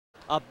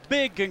a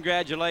big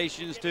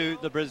congratulations to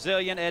the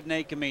Brazilian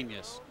Ednei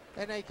Caminhas.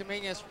 Ednei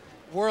Caminhas,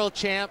 world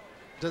champ,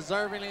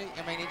 deservingly.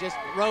 I mean, he just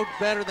rode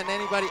better than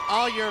anybody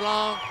all year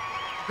long.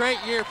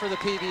 Great year for the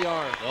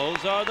PBR.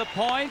 Those are the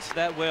points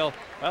that will,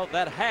 well,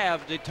 that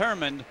have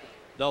determined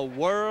the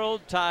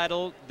world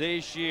title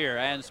this year.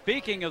 And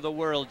speaking of the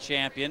world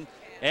champion,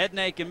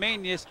 Ednei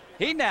Caminhas,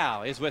 he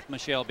now is with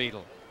Michelle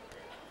Beadle.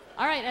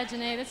 All right,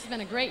 Ednei, this has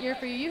been a great year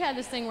for you. You had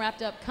this thing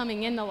wrapped up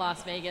coming into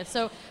Las Vegas.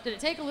 So did it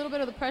take a little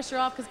bit of the pressure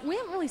off? Because we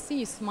haven't really seen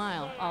you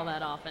smile all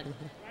that often.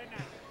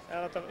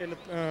 Ele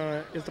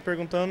está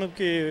perguntando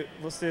porque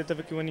você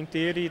esteve aqui o ano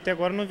inteiro e até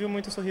agora não viu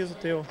muito sorriso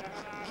teu.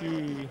 O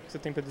que você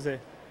tem para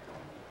dizer?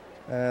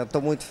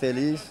 Estou muito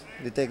feliz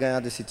de ter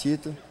ganhado esse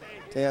título.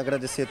 Tenho a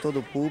agradecer todo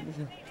o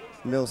público,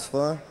 meus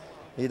fãs.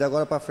 E da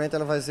agora para frente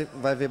ela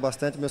vai ver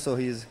bastante meu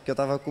sorriso, que eu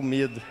estava com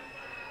medo.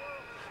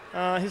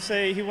 He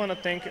said he want to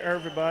thank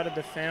everybody,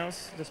 the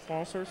fans, the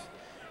sponsors,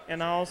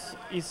 and also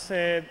he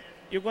said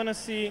you're gonna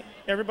see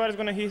everybody's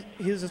gonna hear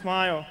his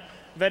smile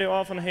very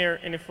often here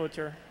in the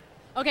future.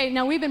 Okay,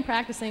 now we've been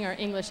practicing our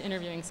English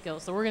interviewing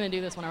skills, so we're going to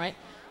do this one, all right?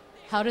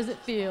 How does it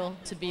feel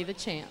to be the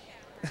champ?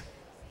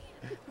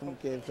 Como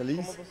que é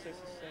feliz?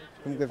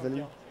 Como que é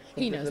feliz?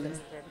 He knows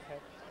this.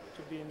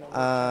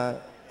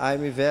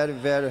 I'm very,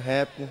 very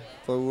happy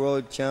for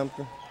world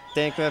champion.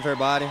 Thank you,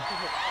 everybody.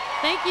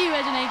 Thank you,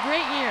 Ednei.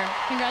 Great year.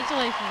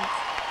 Congratulations.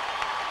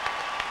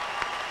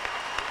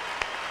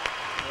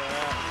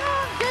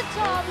 Oh, good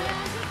job, man.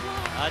 Good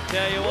job. I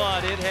tell you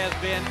what, it has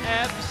been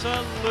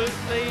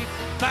absolutely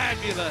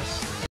fabulous.